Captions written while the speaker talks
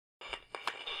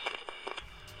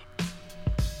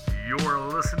You're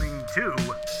listening to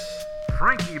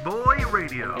FrankieBoi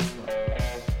Radio.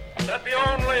 That the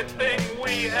only thing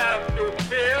we have to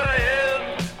fear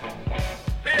is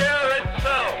fear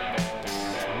itself.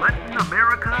 Letting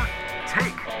America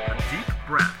take a deep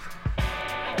breath.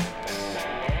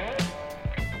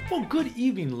 Well, good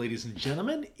evening, ladies and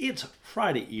gentlemen. It's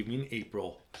Friday evening,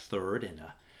 April 3rd, and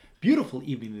a beautiful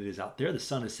evening it is out there. The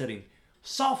sun is setting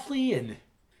softly, and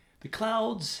the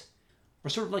clouds are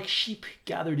sort of like sheep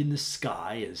gathered in the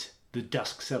sky as the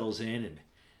dusk settles in, and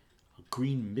a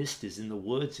green mist is in the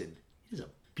woods, and it is a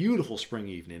beautiful spring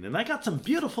evening. And I got some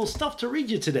beautiful stuff to read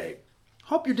you today.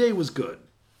 Hope your day was good.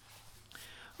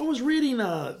 I was reading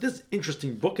this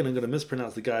interesting book, and I'm going to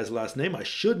mispronounce the guy's last name. I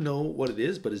should know what it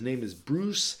is, but his name is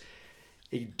Bruce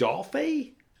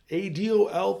Adolphe,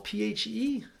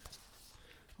 Adolphe.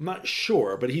 I'm not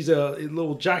sure, but he's a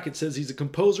little jacket says he's a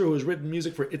composer who has written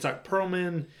music for Itzhak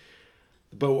Perlman,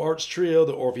 the Beaux Arts Trio,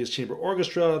 the Orpheus Chamber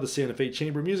Orchestra, the Santa Fe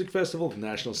Chamber Music Festival, the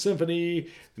National Symphony,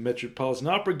 the Metropolitan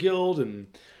Opera Guild, and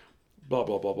blah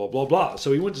blah blah blah blah blah.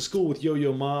 So he went to school with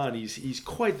Yo-Yo Ma, and he's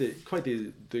quite the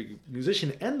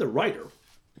musician and the writer.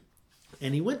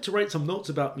 And he went to write some notes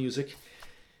about music,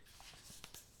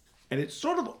 and it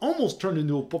sort of almost turned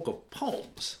into a book of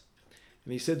poems.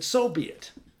 And he said, "So be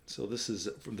it." So this is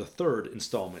from the third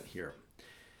installment here.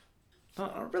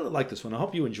 I really like this one. I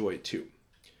hope you enjoy it too.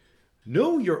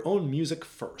 Know your own music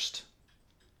first.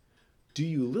 Do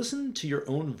you listen to your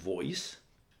own voice?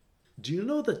 Do you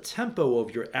know the tempo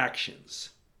of your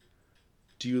actions?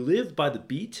 Do you live by the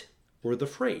beat or the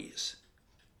phrase?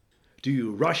 Do you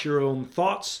rush your own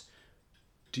thoughts?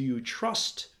 Do you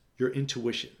trust your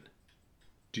intuition?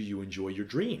 Do you enjoy your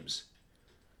dreams?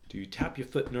 Do you tap your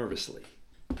foot nervously?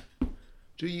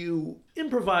 Do you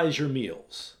improvise your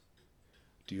meals?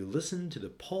 Do you listen to the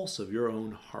pulse of your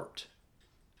own heart?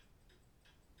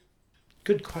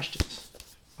 Good questions.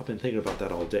 I've been thinking about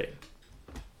that all day.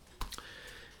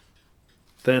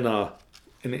 Then an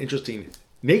interesting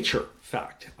nature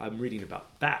fact. I'm reading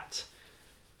about bats.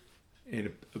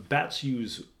 And bats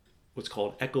use what's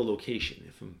called echolocation,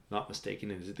 if I'm not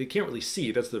mistaken. And they can't really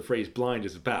see. That's the phrase, blind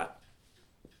as a bat.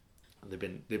 They've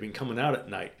been coming out at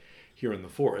night here in the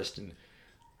forest. And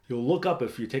you'll look up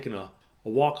if you're taking a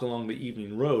walk along the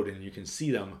evening road, and you can see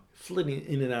them flitting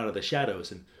in and out of the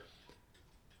shadows. And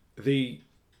they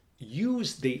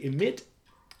emit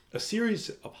a series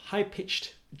of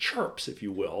high-pitched chirps, if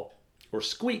you will, or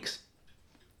squeaks,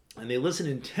 and they listen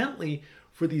intently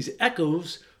for these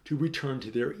echoes to return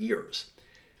to their ears.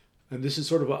 And this is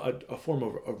sort of a form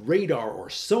of a radar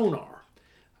or sonar,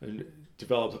 and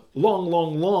developed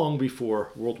long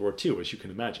before World War II, as you can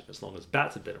imagine, as long as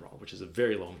bats have been around, which is a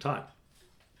very long time.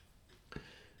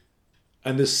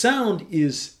 And the sound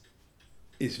is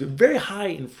very high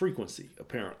in frequency,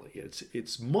 apparently.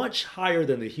 It's much higher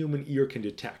than the human ear can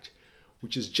detect,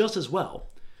 which is just as well,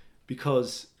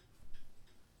 because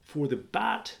for the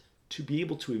bat to be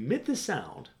able to emit the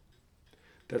sound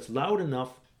that's loud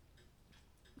enough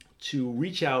to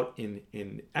reach out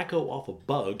and echo off a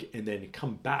bug and then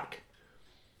come back,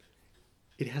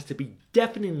 it has to be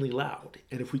deafeningly loud.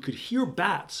 And if we could hear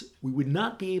bats, we would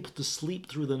not be able to sleep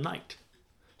through the night.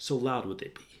 So loud would they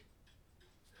be.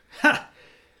 Ha!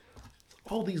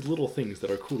 All these little things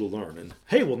that are cool to learn. And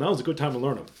hey, well, now's a good time to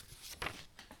learn them.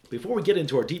 Before we get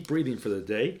into our deep breathing for the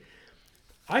day,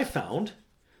 I found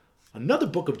another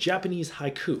book of Japanese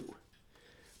haiku.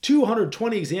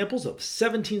 220 examples of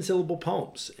 17-syllable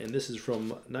poems. And this is from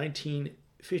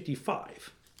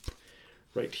 1955.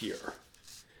 Right here.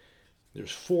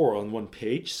 There's 4 on one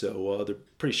page, so they're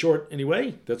pretty short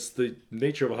anyway. That's the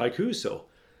nature of a haiku, so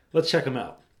let's check them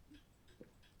out.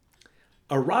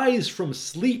 Arise from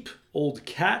sleep, old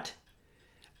cat,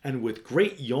 and with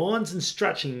great yawns and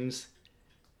stretchings,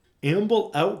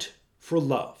 amble out for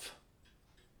love.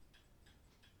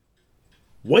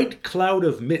 White cloud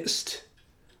of mist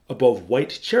above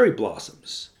white cherry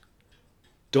blossoms,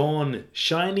 dawn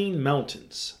shining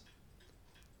mountains.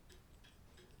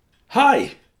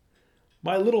 Hi!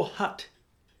 My little hut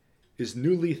is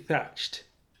newly thatched.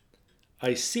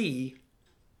 I see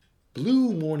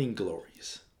blue morning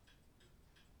glories.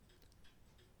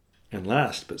 And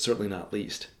last, but certainly not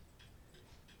least,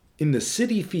 in the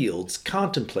city fields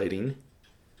contemplating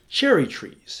cherry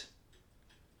trees.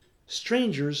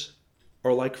 Strangers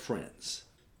are like friends.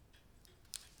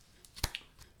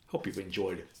 Hope you've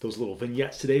enjoyed those little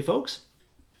vignettes today, folks.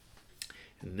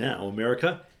 And now,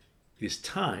 America, it is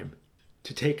time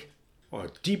to take a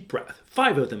deep breath.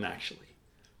 5 of them, actually.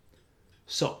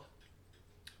 So,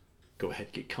 go ahead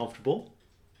and get comfortable.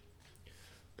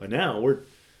 By now, we're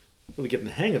really getting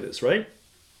the hang of this, right?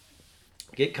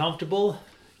 Get comfortable,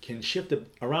 can shift it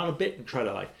around a bit and try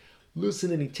to like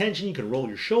loosen any tension. You can roll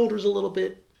your shoulders a little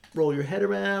bit, roll your head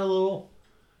around a little.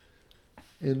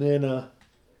 And then, I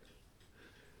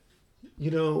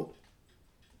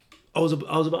was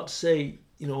about to say,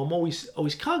 I'm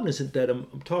always cognizant that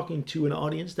I'm talking to an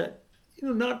audience that,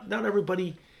 not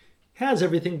everybody has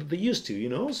everything that they used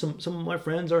to. Some of my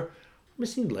friends are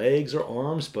missing legs or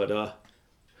arms, but I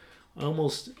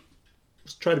almost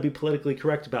try to be politically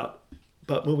correct about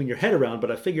moving your head around.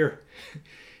 But I figure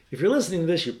if you're listening to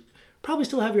this, you probably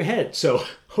still have your head, so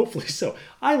hopefully so.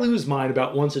 I lose mine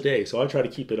about once a day, so I try to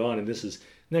keep it on, and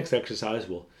next exercise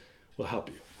will help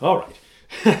you. All right.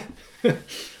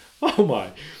 Oh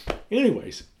my.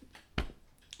 Anyways,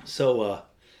 so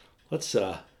let's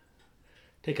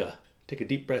take a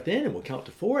deep breath in, and we'll count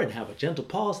to 4 and have a gentle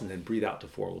pause, and then breathe out to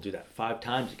 4. We'll do that 5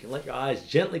 times. You can let your eyes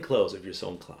gently close if you're so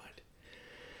inclined.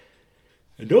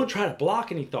 And don't try to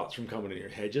block any thoughts from coming in your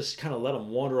head. Just kind of let them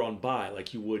wander on by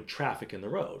like you would traffic in the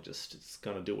road. It's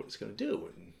going to do what it's going to do,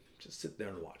 and just sit there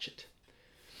and watch it.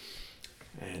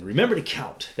 And remember to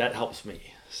count. That helps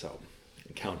me. So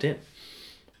count in.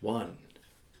 1,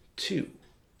 2,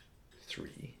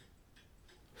 3,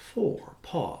 4.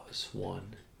 Pause.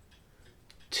 1,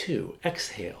 2.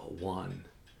 Exhale. 1,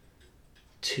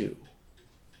 2,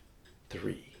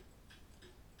 3,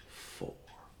 4.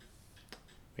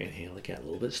 Inhale again, a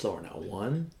little bit slower now.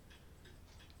 1,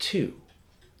 2,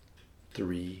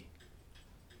 3,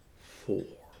 4.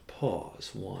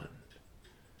 Pause. 1,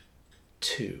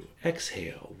 2.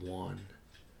 Exhale. 1,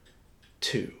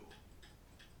 2,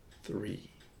 3,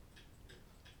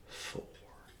 4.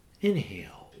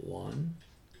 Inhale. 1,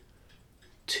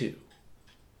 2,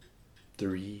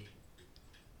 3,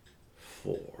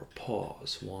 4.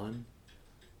 Pause. 1,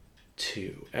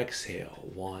 2. Exhale.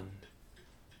 1,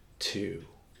 2,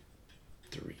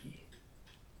 3,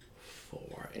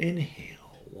 4.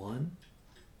 Inhale. 1,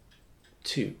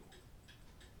 2,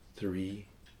 3,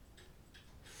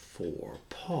 4.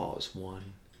 Pause.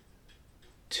 1,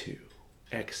 2.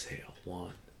 Exhale.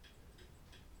 1,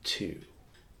 2,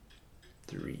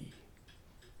 3,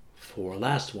 4.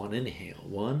 Last one. Inhale.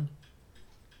 1,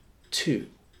 2,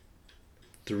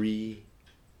 3,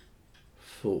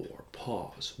 4.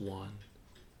 Pause. 1,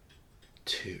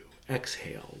 2.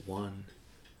 Exhale. 1,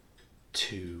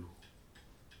 2,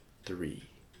 3,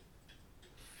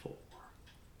 4.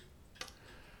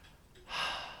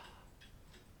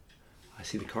 I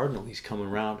see the cardinal. He's coming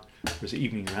around for his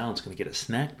evening round. He's going to get a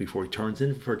snack before he turns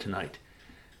in for tonight.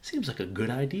 Seems like a good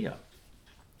idea.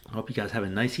 I hope you guys have a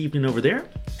nice evening over there,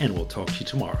 and we'll talk to you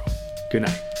tomorrow. Good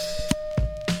night.